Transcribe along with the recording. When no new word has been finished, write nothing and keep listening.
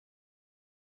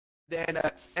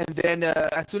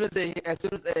as soon as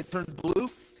it turns blue,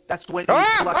 that's when.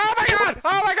 Oh my god!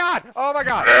 Oh my god! Oh my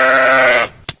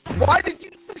god! Why did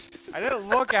you? I didn't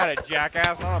look at it,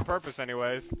 jackass. Not on purpose,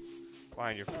 anyways.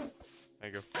 Behind you.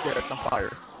 Thank you. Yeah, it's on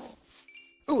fire.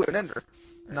 Ooh, an ender.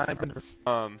 Not an ender.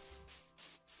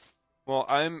 Well,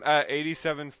 I'm at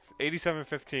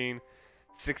 8715,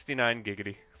 69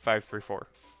 giggity, 534.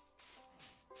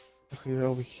 Okay,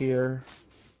 over here.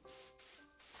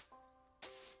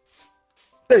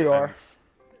 There you are.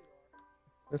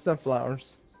 There's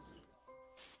sunflowers.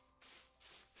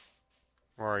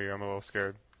 Where are you? I'm a little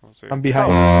scared. I'm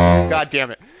behind you. God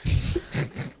damn it.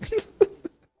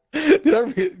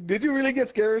 Did you really get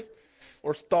scared?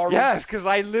 Or startled? Yes, because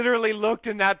I literally looked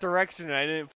in that direction and I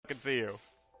didn't fucking see you.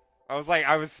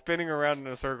 I was spinning around in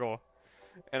a circle,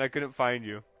 and I couldn't find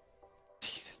you.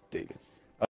 Jesus, David.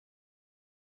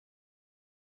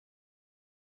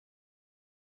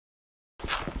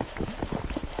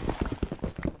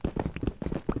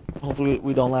 Hopefully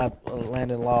we don't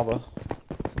land in lava.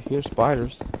 Here's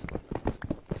spiders.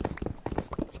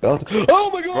 Skeleton. Oh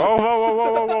my god! Whoa, whoa,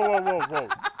 whoa, whoa, whoa, whoa,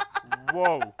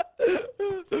 whoa,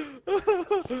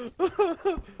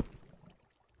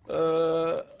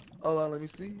 whoa. Hold on, let me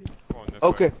see.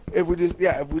 Okay, way. if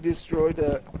we destroy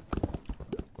the.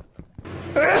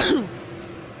 Oh,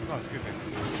 excuse me.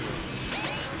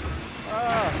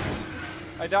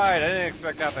 I died. I didn't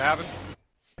expect that to happen.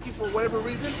 For whatever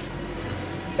reason,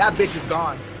 that bitch is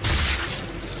gone.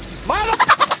 Mama!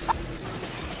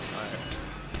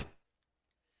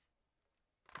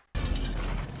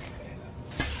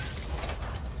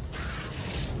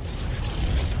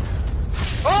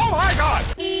 Oh my god!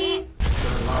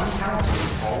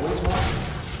 Always one.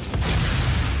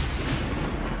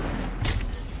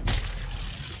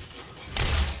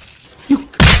 You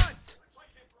cunt!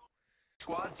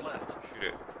 Squads left. Shoot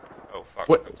it. Oh fuck.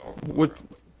 What? That's all. What?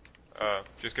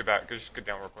 Just get back. Just get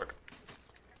down real quick.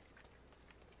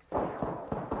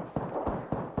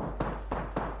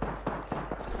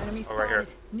 Enemy right here.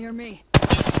 Near me.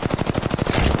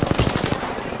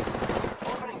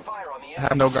 Opening fire on the I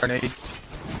have no grenade.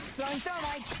 Throwing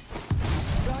thermite.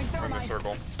 Throwing I'm in the thermite.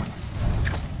 circle.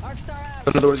 Arc star out.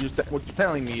 In other words, what you're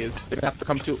telling me is they're gonna have to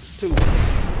come too.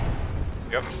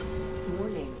 Yep.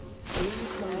 Warning.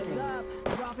 Heads up.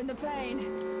 Dropping the pain.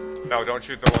 No, don't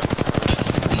shoot the one.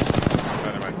 Oh,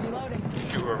 never mind. Reloading.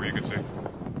 Shoot whoever you can see.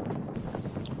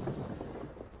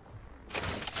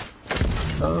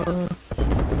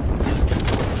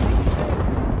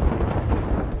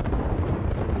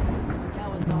 That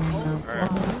was the whole squad.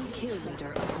 Alright. Kill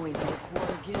leader appointed.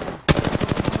 Quarter kill.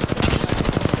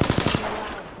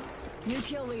 New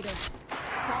kill leader.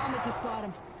 Call him if you spot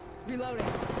him. Reloading.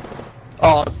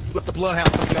 Oh, let the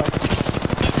bloodhound coming up.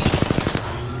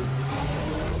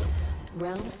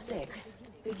 Round 6.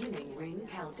 Beginning ring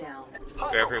countdown.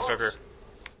 Stay up here, stay up here.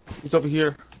 He's over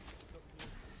here.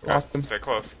 Yeah, Lost him. stay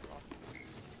close.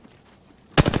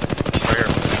 Right here.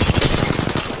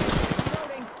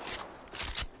 Reloading.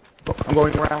 I'm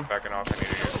going around. Backing off. I need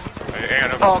to use.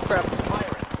 Hang on. Oh crap!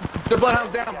 The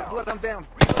bloodhound's down. The bloodhound's down.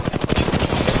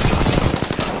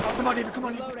 Oh, come on, David. Come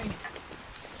on. Reloading.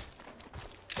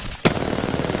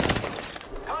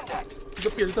 Contact. He's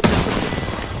up here. He's up here.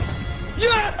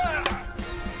 Yeah!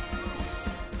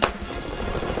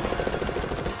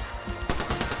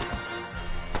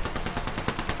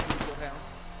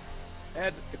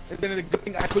 And then the good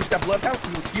thing I pushed that bloodhound, he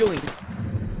was healing.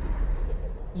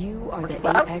 You are the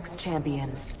Apex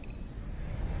champions.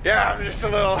 Yeah, I'm just a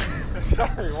little.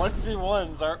 Sorry,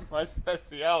 1v1s aren't my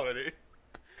speciality.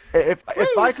 If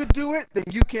I could do it, then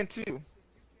you can too.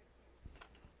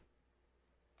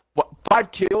 What?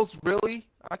 5 kills? Really?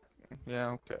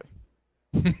 Yeah. Okay.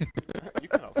 You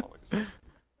can always.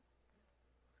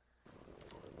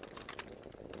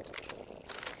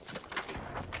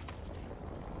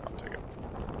 I'll take it.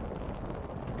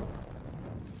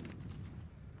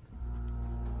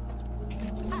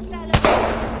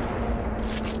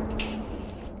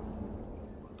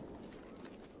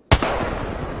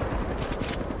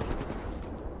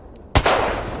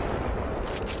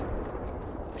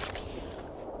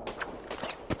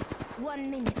 One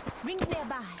minute. Ring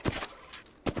nearby.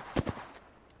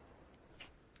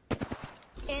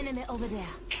 Enemy over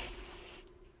there.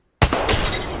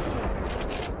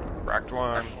 Cracked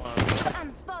one. I'm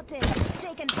spotted.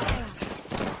 Taking fire.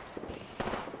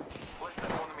 Less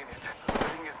than 1 minute. The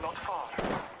ring is not far.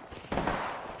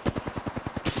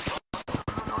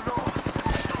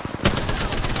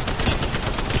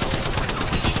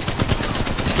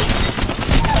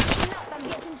 I'm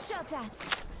getting shot at.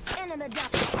 Enemy down.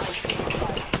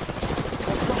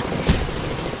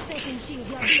 Setting shield.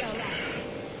 believe you'll be alright.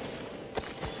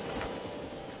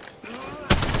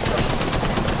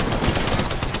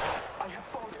 I have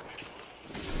fallen.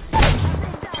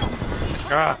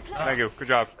 Ah, thank you. Good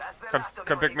job.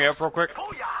 Come pick me up real quick.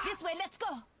 This way, let's go.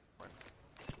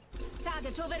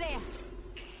 Target over there.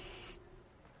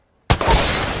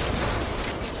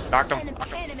 Knocked him.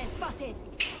 Enemy spotted.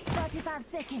 45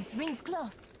 seconds. Rings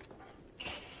close.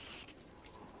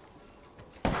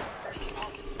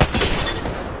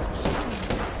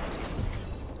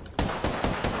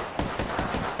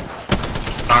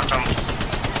 Knocked him.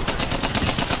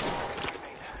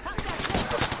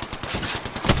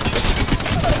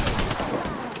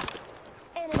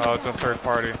 Oh, it's a third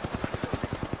party.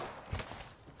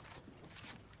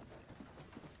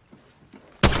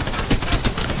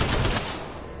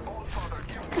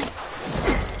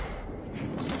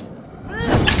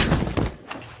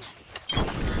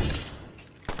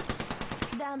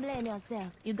 Don't blame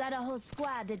yourself. You got a whole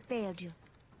squad that failed you.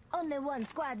 Only one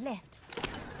squad left.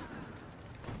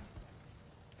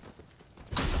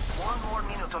 1 more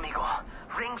minute, amigo.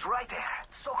 Rings right there.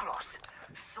 So close.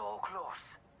 So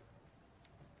close.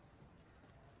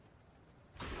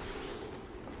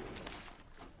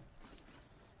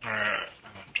 Alright,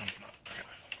 I'm jumping up.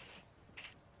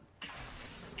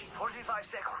 45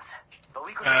 seconds. But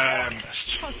we could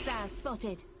Hostile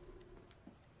spotted.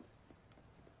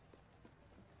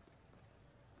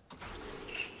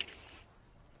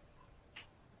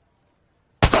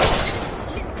 Listen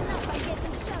up, I'm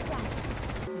getting shot at.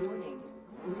 Warning.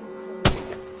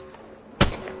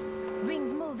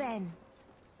 Rings moving.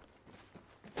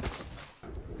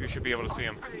 You should be able to see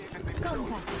him.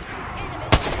 Contact.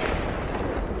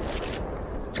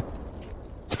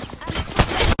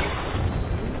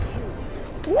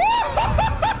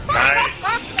 Nice.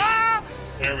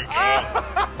 There we go.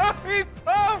 He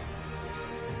pumped!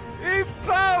 He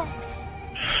pumped!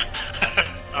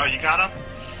 Oh, you got him?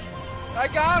 I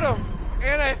got him!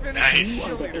 And I finished Nice. his You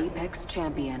are the cheerleader. Apex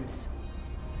champions.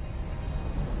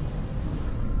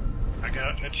 I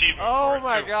got an achievement. Oh for it,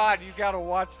 my too. god, you gotta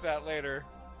watch that later.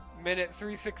 Minute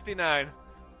 369.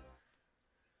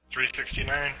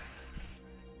 369.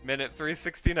 Minute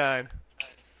 369.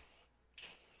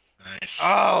 Nice.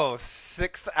 Oh,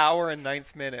 6th hour and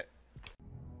 9th minute.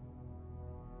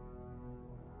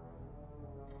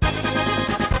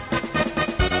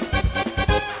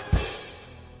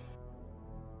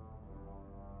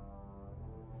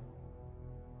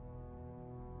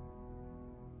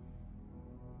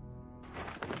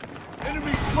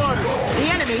 Enemy spotted. The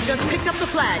enemy just picked up the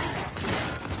flag.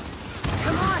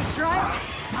 Come on, Strike.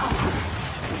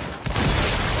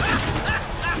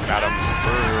 Got him.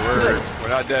 We're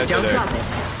not dead Don't today. drop it.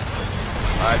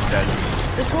 I'm dead.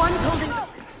 The swarm's holding.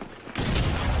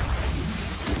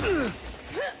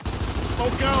 Oh,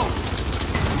 go.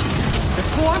 The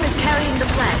swarm is carrying the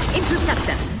flag. Intercept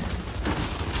them.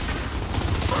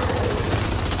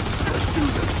 Let's do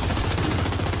this.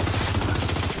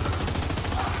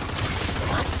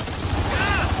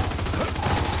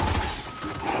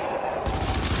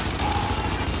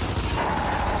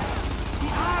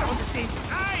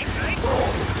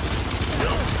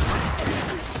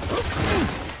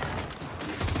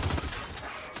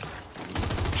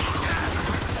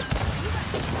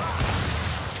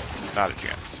 Not a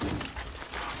chance.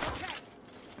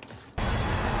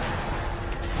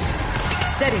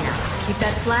 Steady now. Keep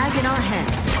that flag in our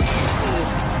hands.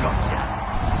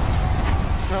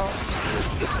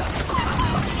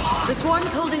 The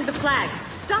swarm's holding the flag.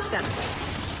 Stop them.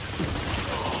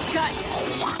 Got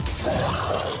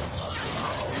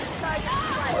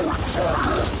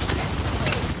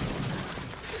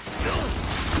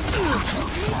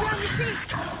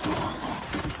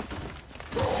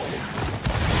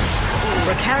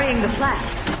We're carrying the flag.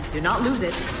 Do not lose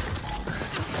it.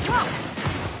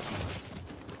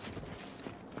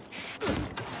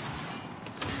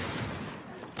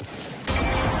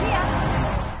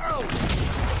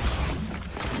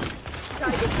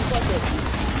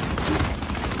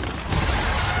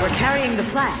 We're carrying the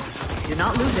flag. Do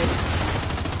not lose it.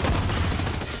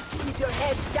 Keep your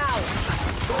heads down.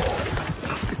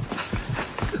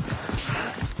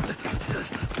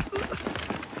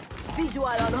 Visual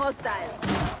on hostile.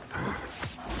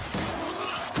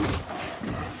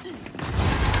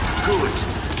 Good.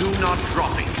 Do not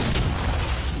drop it.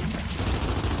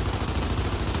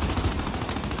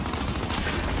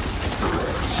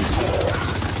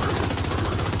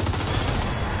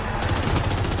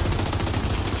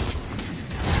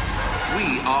 We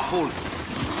are holding.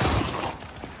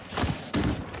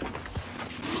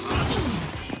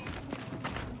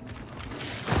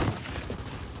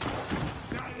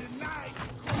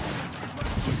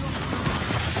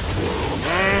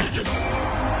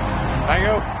 Thank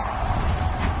you.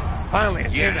 Finally, a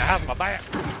team Yes. that has my back.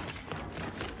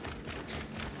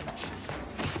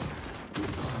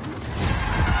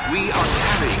 We are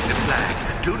carrying the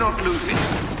flag. Do not lose it.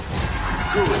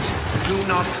 Good. Do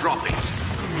not drop it.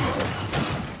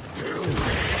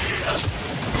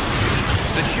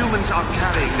 The humans are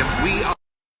carrying the... We are...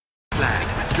 flag.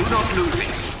 Do not lose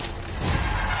it.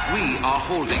 We are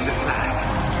holding the flag.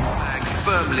 Flag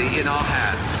firmly in our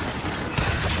hands.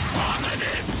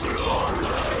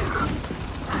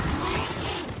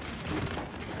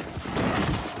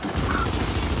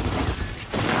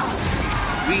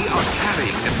 We are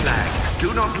carrying the flag.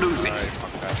 Do not lose it.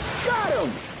 Got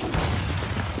him!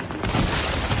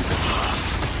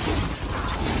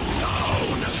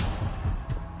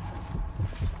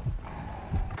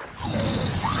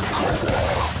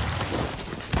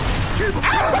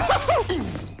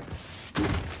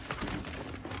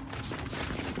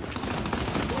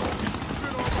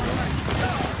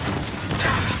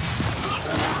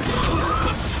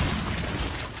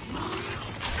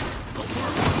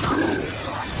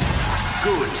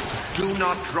 Good. Do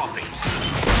not drop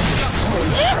it.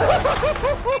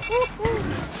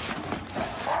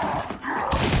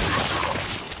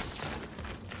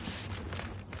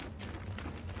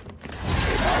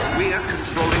 We are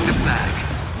controlling the flag.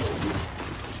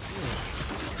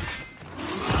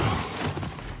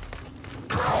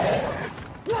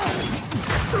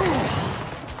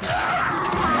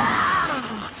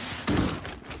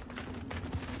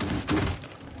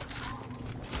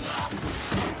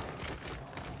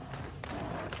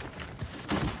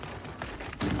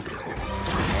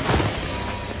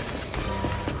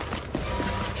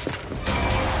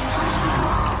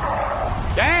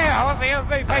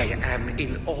 I am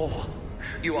in awe.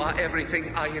 You are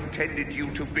everything I intended you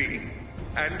to be,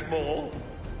 and more.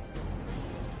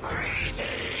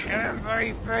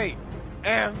 MVP!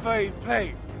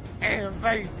 MVP!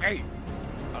 MVP!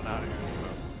 Oh, no.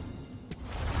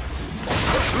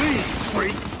 Please,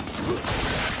 freak!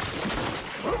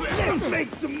 Let's make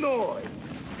some noise!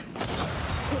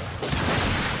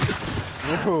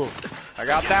 Ooh, I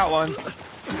got that one.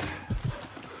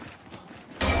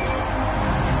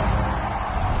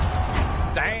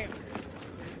 Damn.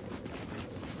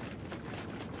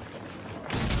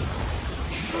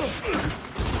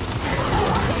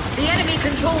 The enemy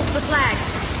controls the flag.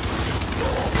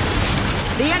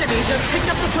 The enemy just picked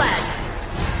up the flag.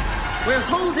 We're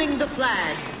holding the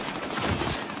flag.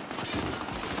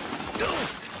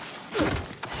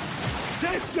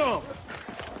 Take some!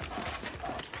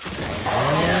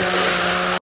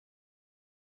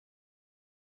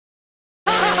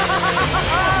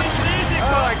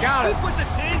 Oh, I got it. Who put the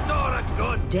chainsaw on a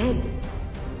gun? Dead.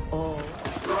 Oh. The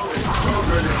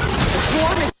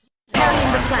swarm is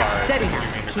carrying the flag. Steady now.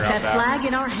 Keep that flag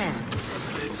in our hands.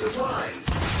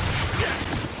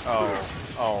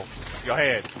 Oh. Your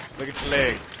head. Look at your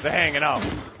legs. They're hanging off.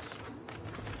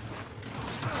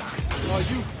 Are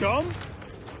you dumb?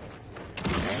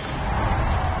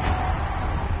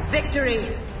 Victory!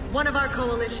 One of our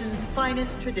coalition's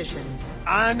finest traditions.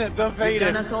 Undefeated. You've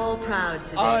done us all proud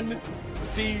today.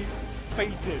 Undefeated.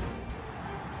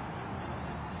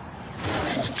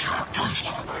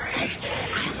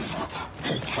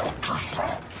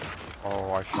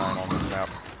 Oh, I shine on this map.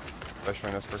 Especially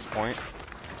in this first point.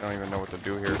 I don't even know what to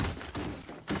do here.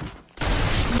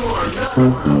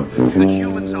 The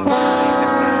humans are carrying the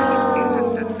flag.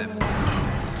 Intercept them.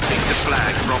 Take the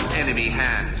flag from enemy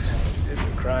hands.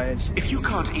 If you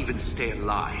can't even stay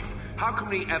alive, how can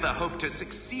we ever hope to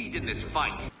succeed in this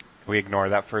fight? We ignore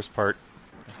that first part.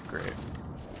 Great.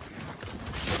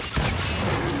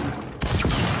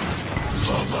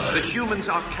 The humans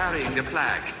are carrying the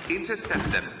flag.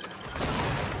 Intercept them.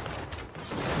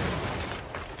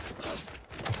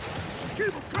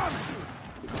 Keep them coming!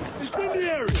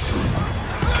 Incendiary!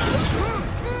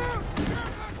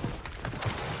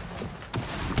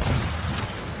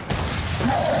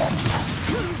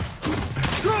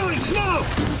 Throwing smoke!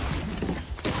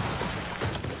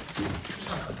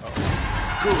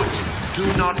 Good. Do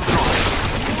not drop it.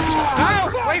 Oh!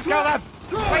 Please kill them!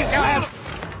 Please kill him!